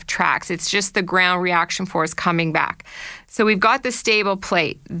soft tracks. It's just the ground reaction force coming back. So we've got the stable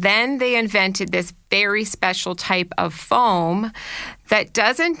plate. Then they invented this very special type of foam that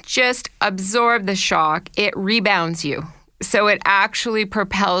doesn't just absorb the shock, it rebounds you. So it actually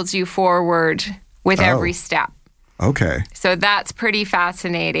propels you forward with every step. Okay. So that's pretty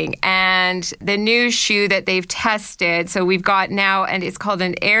fascinating. And the new shoe that they've tested, so we've got now, and it's called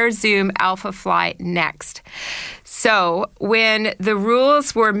an Air Zoom Alpha Fly Next. So when the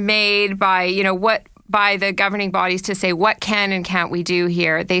rules were made by, by the governing bodies to say what can and can't we do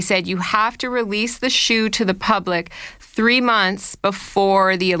here, they said you have to release the shoe to the public 3 months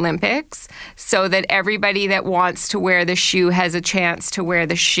before the Olympics so that everybody that wants to wear the shoe has a chance to wear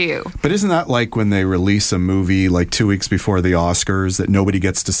the shoe. But isn't that like when they release a movie like 2 weeks before the Oscars that nobody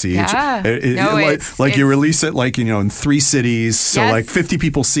gets to see? Yeah. You release it in 3 cities, so like 50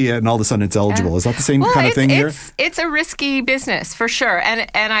 people see it and all of a sudden it's eligible. Is that the same kind of thing here? It's a risky business for sure.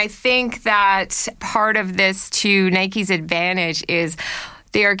 And I think that part of this to Nike's advantage is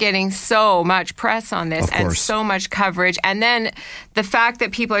they are getting so much press on this and so much coverage. And then the fact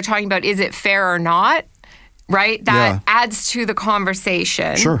that people are talking about, is it fair or not, right? That adds to the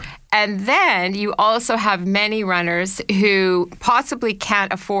conversation. Sure. And then you also have many runners who possibly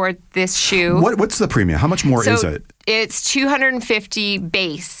can't afford this shoe. What's the premium? How much more is it? It's $250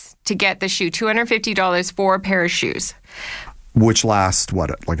 base to get the shoe, $250 for a pair of shoes. Which lasts,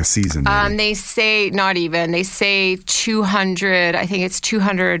 like a season? Maybe? They say, not even. They say 200, I think it's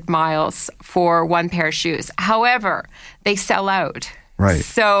 200 miles for one pair of shoes. However, they sell out. Right.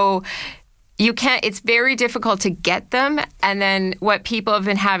 So it's very difficult to get them. And then what people have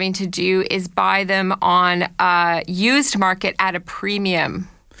been having to do is buy them on a used market at a premium.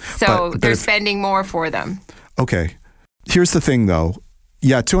 So they're spending more for them. Okay. Here's the thing, though.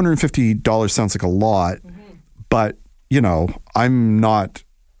 Yeah, $250 sounds like a lot, but I'm not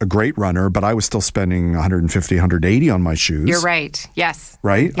a great runner, but I was still spending $150, $180 on my shoes. You're right. Yes.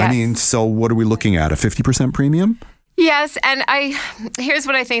 Right? Yes. I mean, so what are we looking at? A 50% premium? Yes. And here's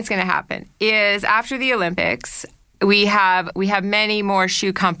what I think is going to happen is after the Olympics, we have many more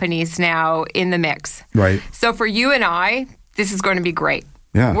shoe companies now in the mix. Right. So for you and I, this is going to be great.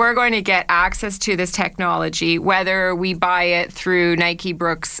 Yeah. We're going to get access to this technology, whether we buy it through Nike,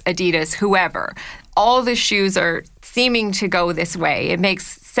 Brooks, Adidas, whoever. All the shoes are seeming to go this way. It makes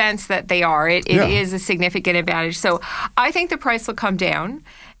sense that they are. It is a significant advantage. So I think the price will come down,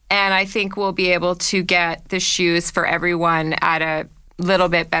 and I think we'll be able to get the shoes for everyone at a little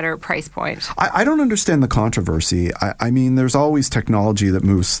bit better price point. I don't understand the controversy. I mean, there's always technology that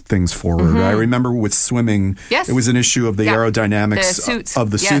moves things forward. I remember with swimming, it was an issue of the aerodynamics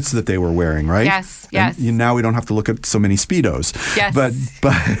of the suits that they were wearing, right? Yes. And now we don't have to look at so many Speedos. Yes. But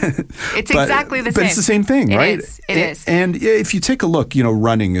it's exactly the same. But it's the same thing, right? It is. And if you take a look,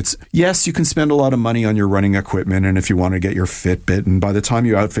 running, yes, you can spend a lot of money on your running equipment, and if you want to get your Fitbit, and by the time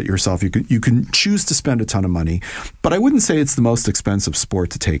you outfit yourself, you can choose to spend a ton of money. But I wouldn't say it's the most expensive sport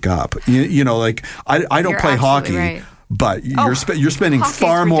to take up. I don't play hockey, right. but you're spending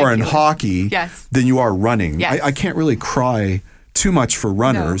far more in hockey than you are running. Yes. I can't really cry too much for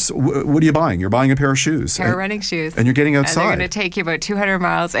runners. No. What are you buying? You're buying a pair of shoes. A pair of running shoes. And you're getting outside. And they're going to take you about 200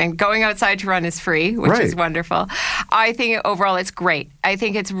 miles. And going outside to run is free, which is wonderful. I think overall it's great. I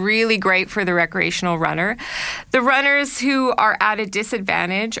think it's really great for the recreational runner. The runners who are at a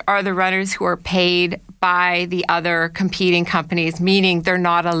disadvantage are the runners who are paid by the other competing companies, meaning they're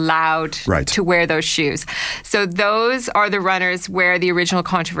not allowed to wear those shoes. So those are the runners where the original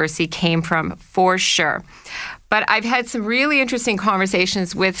controversy came from, for sure. But I've had some really interesting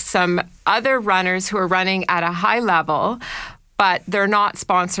conversations with some other runners who are running at a high level, but they're not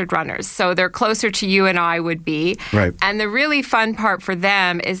sponsored runners. So they're closer to you and I would be. Right. And the really fun part for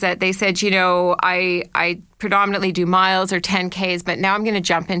them is that they said, I predominantly do miles or 10Ks, but now I'm going to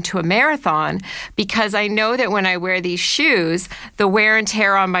jump into a marathon because I know that when I wear these shoes, the wear and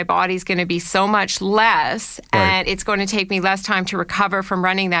tear on my body is going to be so much less, and it's going to take me less time to recover from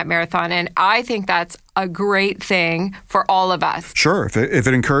running that marathon. And I think that's a great thing for all of us. Sure. If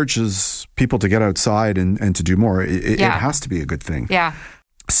it encourages people to get outside and to do more, it has to be a good thing. Yeah.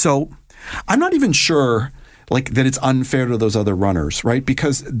 So I'm not even sure that it's unfair to those other runners, right?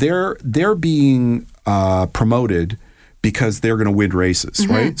 Because they're being promoted because they're going to win races,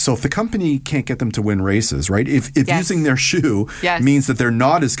 right? So if the company can't get them to win races, right? If using their shoe means that they're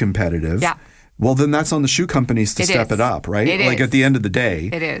not as competitive, well, then that's on the shoe companies to step it up, right? At the end of the day.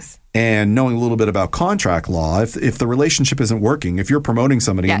 It is. And knowing a little bit about contract law, if the relationship isn't working, if you're promoting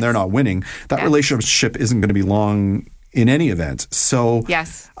somebody and they're not winning, that relationship isn't going to be long in any event. So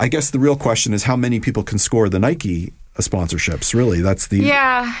I guess the real question is how many people can score the Nike sponsorships, really. That's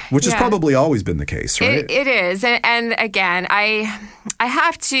which has probably always been the case, right? It is. And again, I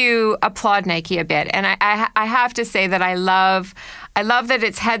have to applaud Nike a bit. And I have to say that I love that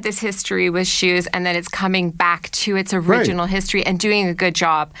it's had this history with shoes and that it's coming back to its original history and doing a good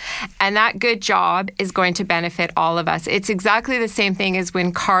job. And that good job is going to benefit all of us. It's exactly the same thing as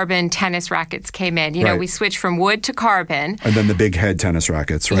when carbon tennis rackets came in. You know, we switched from wood to carbon. And then the big head tennis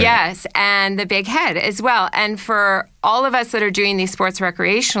rackets, right? Yes, and the big head as well. And for all of us that are doing these sports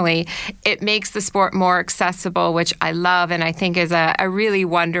recreationally, it makes the sport more accessible, which I love and I think is a really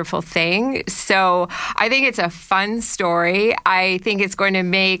wonderful thing. So I think it's a fun story. I think it's going to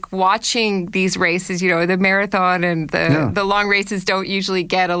make watching these races, the marathon and the long races don't usually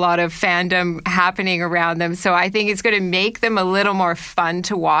get a lot of fandom happening around them. So I think it's going to make them a little more fun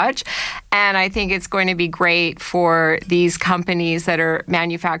to watch. And I think it's going to be great for these companies that are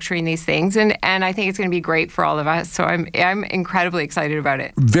manufacturing these things. And I think it's going to be great for all of us. So I'm incredibly excited about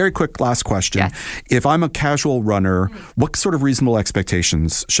it. Very quick last question. Yes. If I'm a casual runner, what sort of reasonable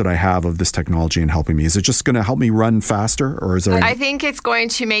expectations should I have of this technology in helping me? Is it just going to help me run faster, or is there? I think it's going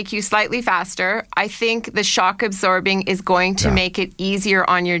to make you slightly faster. I think the shock absorbing is going to make it easier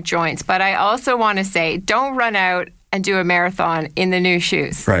on your joints. But I also want to say, don't run out and do a marathon in the new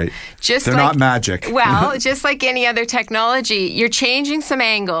shoes. Right. They're not magic. Well, just like any other technology, you're changing some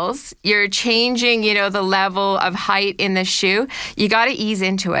angles. You're changing, the level of height in the shoe. You got to ease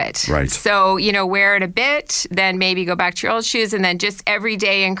into it. Right. So, wear it a bit, then maybe go back to your old shoes, and then just every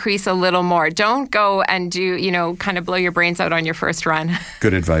day increase a little more. Don't go and do, kind of blow your brains out on your first run.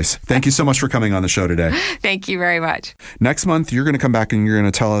 Good advice. Thank you so much for coming on the show today. Thank you very much. Next month, you're going to come back and you're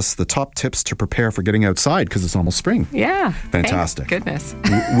going to tell us the top tips to prepare for getting outside because it's almost spring. Yeah. Fantastic. Thank goodness.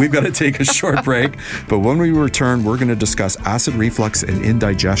 We've got to take a short break, but when we return, we're going to discuss acid reflux and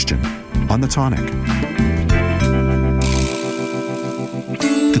indigestion on The Tonic.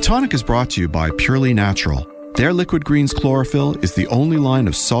 The Tonic is brought to you by Purely Natural. Their Liquid Greens Chlorophyll is the only line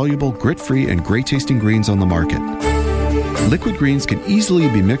of soluble, grit-free, and great-tasting greens on the market. Liquid greens can easily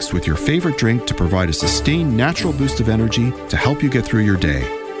be mixed with your favorite drink to provide a sustained natural boost of energy to help you get through your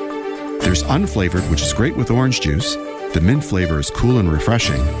day. There's unflavored, which is great with orange juice. The mint flavor is cool and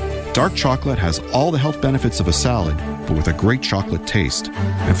refreshing. Dark chocolate has all the health benefits of a salad, but with a great chocolate taste.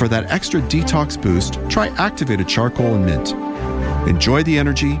 And for that extra detox boost, try activated charcoal and mint. Enjoy the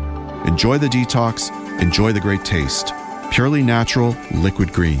energy, enjoy the detox, enjoy the great taste. Purely Natural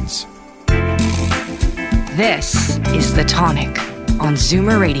Liquid Greens. This is The Tonic on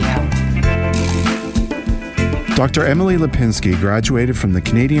Zoomer Radio. Dr. Emily Lipinski graduated from the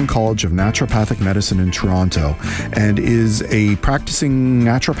Canadian College of Naturopathic Medicine in Toronto and is a practicing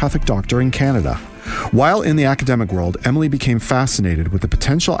naturopathic doctor in Canada. While in the academic world, Emily became fascinated with the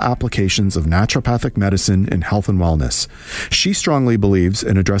potential applications of naturopathic medicine in health and wellness. She strongly believes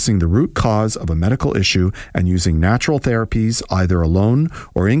in addressing the root cause of a medical issue and using natural therapies either alone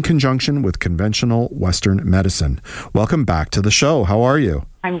or in conjunction with conventional Western medicine. Welcome back to the show. How are you?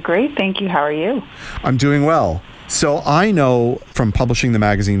 I'm great, thank you. How are you? I'm doing well. So I know from publishing the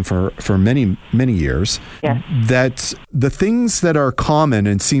magazine for many, many years that the things that are common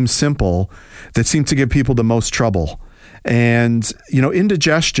and seem simple that seem to give people the most trouble. And,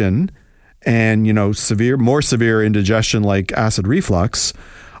 indigestion and, more severe indigestion like acid reflux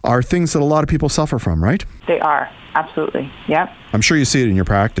are things that a lot of people suffer from, right? They are. Absolutely. Yep. I'm sure you see it in your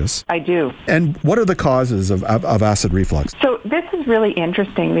practice. I do. And what are the causes of acid reflux? So this is really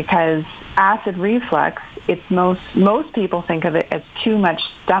interesting because acid reflux, it's most people think of it as too much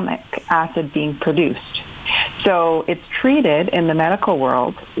stomach acid being produced. So it's treated in the medical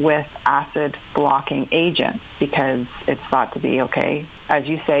world with acid blocking agents because it's thought to be, okay, as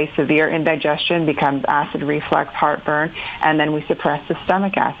you say, severe indigestion becomes acid reflux, heartburn, and then we suppress the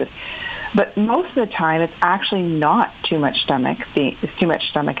stomach acid. But most of the time, it's actually not too much stomach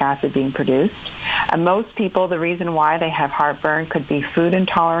acid being produced. And most people, the reason why they have heartburn could be food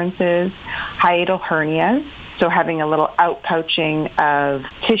intolerances, hiatal hernias, so having a little outpouching of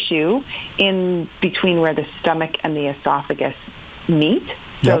tissue in between where the stomach and the esophagus meet,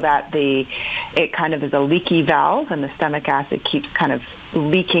 so that it kind of is a leaky valve and the stomach acid keeps kind of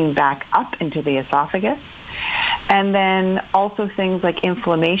leaking back up into the esophagus. And then also things like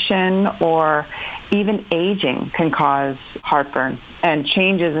inflammation or even aging can cause heartburn and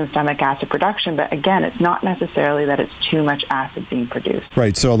changes in stomach acid production. But again, it's not necessarily that it's too much acid being produced.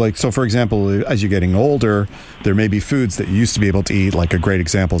 Right. So for example, as you're getting older, there may be foods that you used to be able to eat. Like a great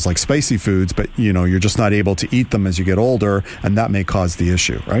example is like spicy foods, but you're just not able to eat them as you get older, and that may cause the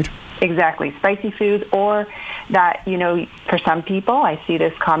issue, right? Exactly. Spicy foods, or that, for some people, I see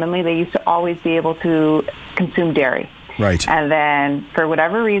this commonly, they used to always be able to consume dairy. Right. And then for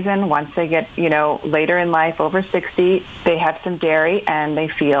whatever reason, once they get, later in life, over 60, they have some dairy and they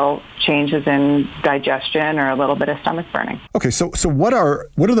feel changes in digestion or a little bit of stomach burning. Okay, so what are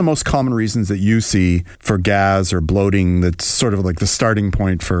the most common reasons that you see for gas or bloating that's sort of like the starting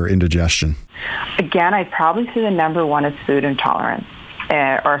point for indigestion? Again, I'd probably say the number one is food intolerance.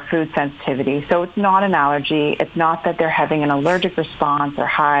 Or food sensitivity. So it's not an allergy. It's not that they're having an allergic response or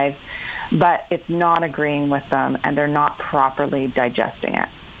hives, but it's not agreeing with them and they're not properly digesting it.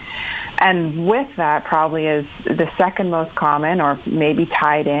 And with that probably is the second most common, or maybe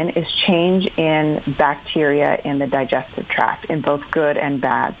tied in, is change in bacteria in the digestive tract, in both good and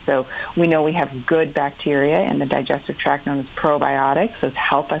bad. So we know we have good bacteria in the digestive tract known as probiotics, those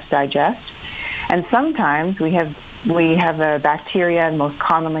help us digest. And sometimes we have a bacteria most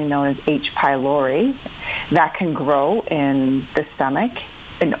commonly known as H. pylori that can grow in the stomach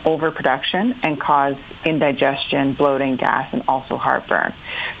in overproduction and cause indigestion, bloating, gas, and also heartburn.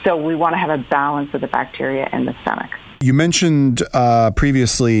 So we want to have a balance of the bacteria in the stomach. You mentioned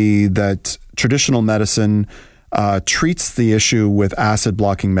previously that traditional medicine treats the issue with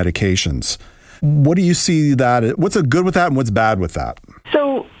acid-blocking medications. What do you see that? What's good with that and what's bad with that?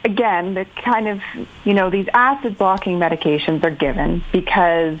 So again, the kind of, these acid-blocking medications are given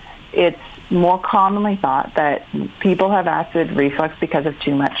because it's more commonly thought that people have acid reflux because of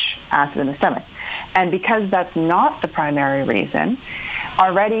too much acid in the stomach. And because that's not the primary reason,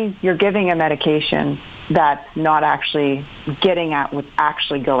 already you're giving a medication that's not actually getting at what's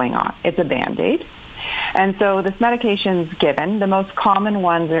actually going on. It's a Band-Aid. And so this medication's given. The most common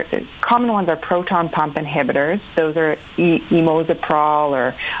ones are proton pump inhibitors. Those are Imozaprol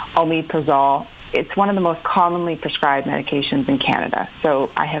or Omeprazole. It's one of the most commonly prescribed medications in Canada.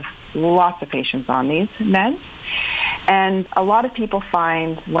 So I have lots of patients on these meds. And a lot of people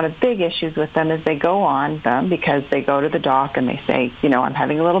find one of the big issues with them is they go on them because they go to the doc and they say, I'm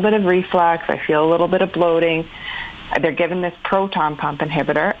having a little bit of reflux. I feel a little bit of bloating. They're given this proton pump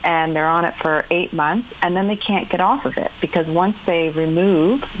inhibitor and they're on it for 8 months and then they can't get off of it because once they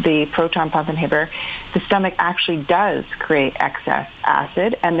remove the proton pump inhibitor, the stomach actually does create excess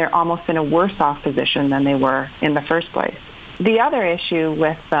acid and they're almost in a worse off position than they were in the first place. The other issue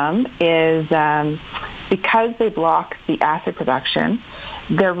with them is because they block the acid production,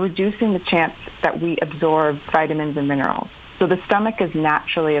 they're reducing the chance that we absorb vitamins and minerals. So the stomach is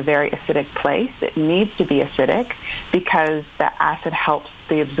naturally a very acidic place. It needs to be acidic because the acid helps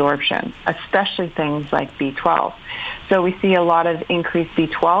the absorption, especially things like B12. So we see a lot of increased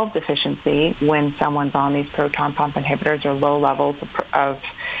B12 deficiency when someone's on these proton pump inhibitors or low levels of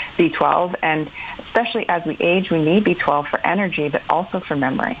B12. And especially as we age, we need B12 for energy, but also for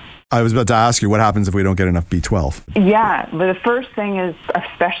memory. I was about to ask you, what happens if we don't get enough B12? Yeah, but the first thing is,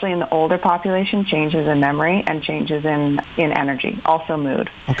 especially in the older population, changes in memory and changes in energy, also mood.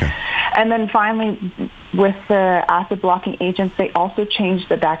 Okay. And then finally, with the acid-blocking agents, they also change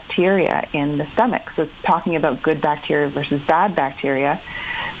the bacteria in the stomach. So talking about good bacteria versus bad bacteria,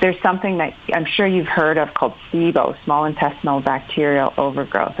 there's something that I'm sure you've heard of called SIBO, small intestinal bacterial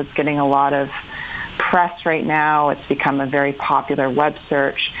overgrowth. It's getting a lot of press right now. It's become a very popular web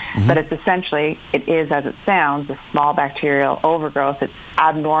search, but it's essentially, it is as it sounds, a small bacterial overgrowth. It's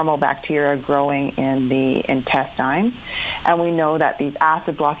abnormal bacteria growing in the intestine, and we know that these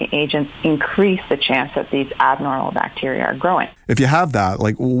acid-blocking agents increase the chance that these abnormal bacteria are growing. If you have that,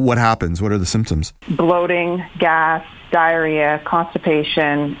 like, what happens? What are the symptoms? Bloating, gas, diarrhea,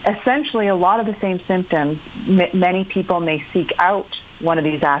 constipation, essentially a lot of the same symptoms. Many people may seek out one of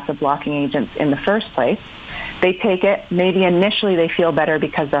these acid-blocking agents in the first place. They take it, maybe initially they feel better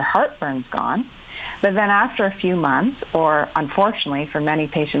because their heartburn's gone, but then after a few months, or unfortunately for many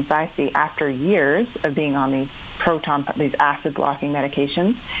patients I see, after years of being on these acid-blocking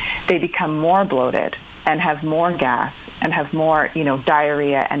medications, they become more bloated and have more gas and have more,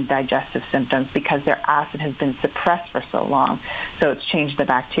 diarrhea and digestive symptoms because their acid has been suppressed for so long. So it's changed the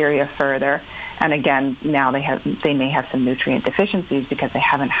bacteria further. And again, now they may have some nutrient deficiencies because they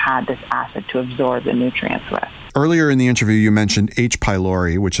haven't had this acid to absorb the nutrients with. Earlier in the interview, you mentioned H.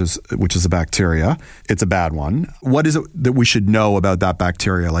 pylori, which is a bacteria. It's a bad one. What is it that we should know about that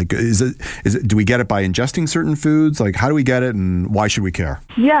bacteria? Like, do we get it by ingesting certain foods? Like, how do we get it, and why should we care?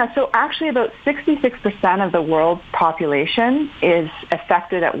 Yeah, so actually about 66% of the world's population is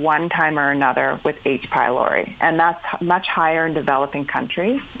affected at one time or another with H. pylori, and that's much higher in developing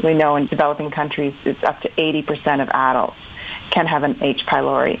countries. We know in developing countries it's up to 80% of adults can have an H.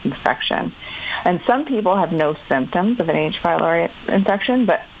 pylori infection. And some people have no symptoms of an H. pylori infection,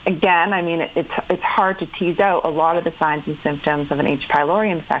 but again, it's hard to tease out. A lot of the signs and symptoms of an H.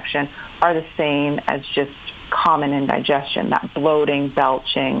 pylori infection are the same as just common indigestion, that bloating,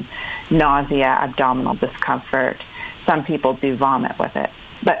 belching, nausea, abdominal discomfort. Some people do vomit with it.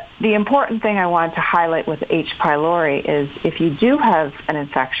 But the important thing I wanted to highlight with H. pylori is if you do have an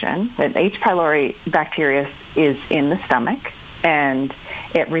infection, that H. pylori bacteria is in the stomach and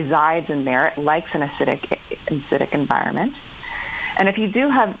it resides in there. It likes an acidic environment. And if you do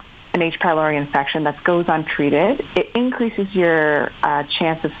have an H. pylori infection that goes untreated, it increases your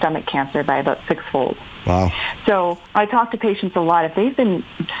chance of stomach cancer by about 6-fold. Wow. So I talk to patients a lot. If they've been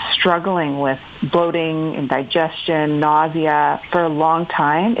struggling with bloating, indigestion, nausea for a long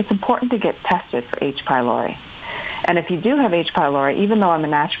time, it's important to get tested for H. pylori. And if you do have H. pylori, even though I'm a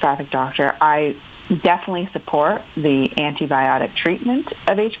naturopathic doctor, I definitely support the antibiotic treatment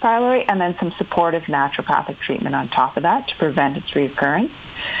of H. pylori and then some supportive naturopathic treatment on top of that to prevent its reoccurrence.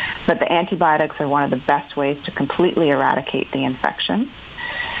 But the antibiotics are one of the best ways to completely eradicate the infection.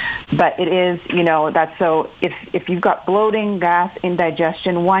 But it is, that's so if you've got bloating, gas,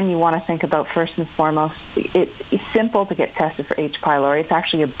 indigestion, one you want to think about first and foremost, it's simple to get tested for H. pylori. It's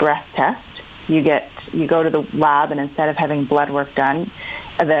actually a breath test. You go to the lab, and instead of having blood work done,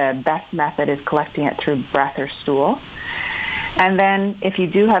 the best method is collecting it through breath or stool. And then if you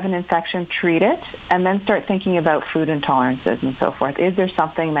do have an infection, treat it, and then start thinking about food intolerances and so forth. Is there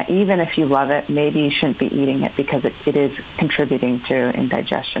something that even if you love it, maybe you shouldn't be eating it because it is contributing to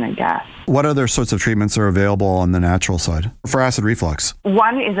indigestion and gas? What other sorts of treatments are available on the natural side for acid reflux?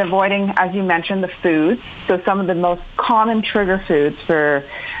 One is avoiding, as you mentioned, the foods. So some of the most common trigger foods for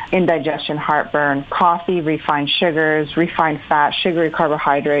indigestion, heartburn: coffee, refined sugars, refined fat, sugary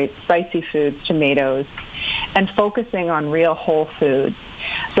carbohydrates, spicy foods, tomatoes, and focusing on real whole foods.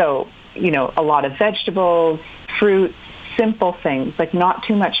 So, a lot of vegetables, fruits, simple things, like not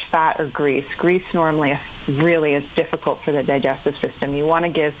too much fat or grease. Grease normally really is difficult for the digestive system. You want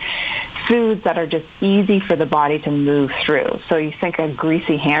to give foods that are just easy for the body to move through. So you think a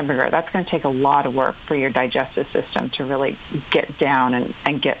greasy hamburger, that's going to take a lot of work for your digestive system to really get down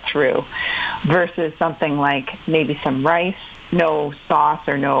and get through, versus something like maybe some rice, no sauce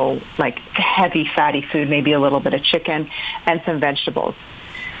or no like heavy fatty food, maybe a little bit of chicken, and some vegetables.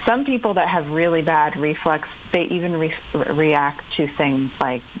 Some people that have really bad reflux, they even react to things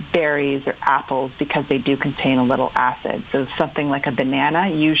like berries or apples because they do contain a little acid. So something like a banana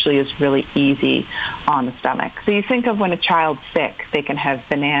usually is really easy on the stomach. So you think of when a child's sick, they can have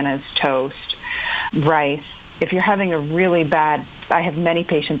bananas, toast, rice. If you're having a really bad, I have many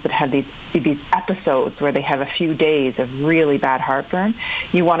patients that have these episodes where they have a few days of really bad heartburn.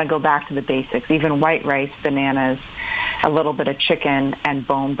 You want to go back to the basics. Even white rice, bananas, a little bit of chicken, and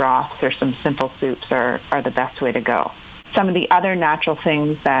bone broths or some simple soups are the best way to go. Some of the other natural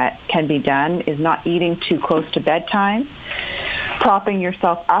things that can be done is not eating too close to bedtime, propping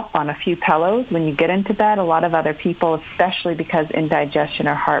yourself up on a few pillows when you get into bed. A lot of other people, especially because indigestion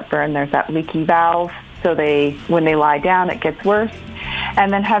or heartburn, there's that leaky valve so when they lie down, it gets worse.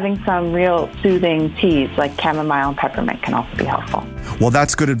 And then having some real soothing teas like chamomile and peppermint can also be helpful. Well,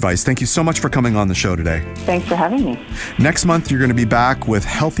 that's good advice. Thank you so much for coming on the show today. Thanks for having me. Next month, you're going to be back with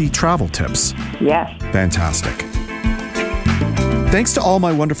healthy travel tips. Yes. Fantastic. Thanks to all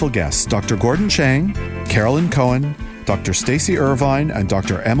my wonderful guests, Dr. Gordon Chang, Carolyn Cohen, Dr. Stacy Irvine, and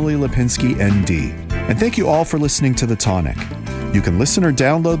Dr. Emily Lipinski, ND. And thank you all for listening to The Tonic. You can listen or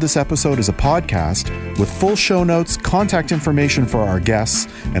download this episode as a podcast with full show notes, contact information for our guests,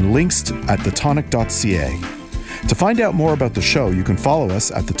 and links at thetonic.ca. To find out more about the show, you can follow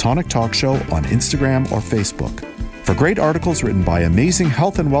us at The Tonic Talk Show on Instagram or Facebook. For great articles written by amazing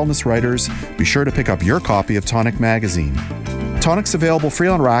health and wellness writers, be sure to pick up your copy of Tonic Magazine. Tonic's available free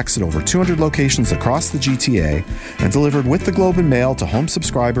on racks at over 200 locations across the GTA and delivered with the Globe and Mail to home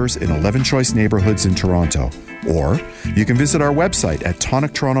subscribers in 11 choice neighborhoods in Toronto. Or you can visit our website at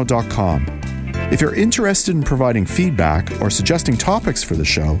tonictoronto.com. If you're interested in providing feedback or suggesting topics for the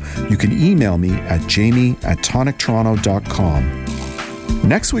show, you can email me at jamie@tonictoronto.com.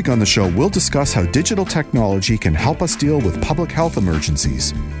 Next week on the show, we'll discuss how digital technology can help us deal with public health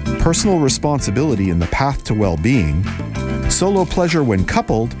emergencies, personal responsibility in the path to well-being, solo pleasure when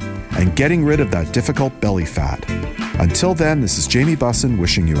coupled, and getting rid of that difficult belly fat. Until then, this is Jamie Bussin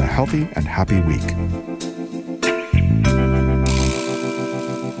wishing you a healthy and happy week.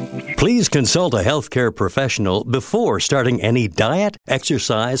 Please consult a healthcare professional before starting any diet,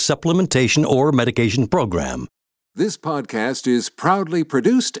 exercise, supplementation, or medication program. This podcast is proudly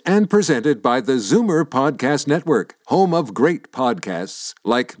produced and presented by the Zoomer Podcast Network, home of great podcasts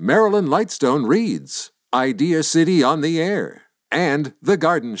like Marilyn Lightstone Reads, Idea City on the Air, and The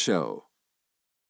Garden Show.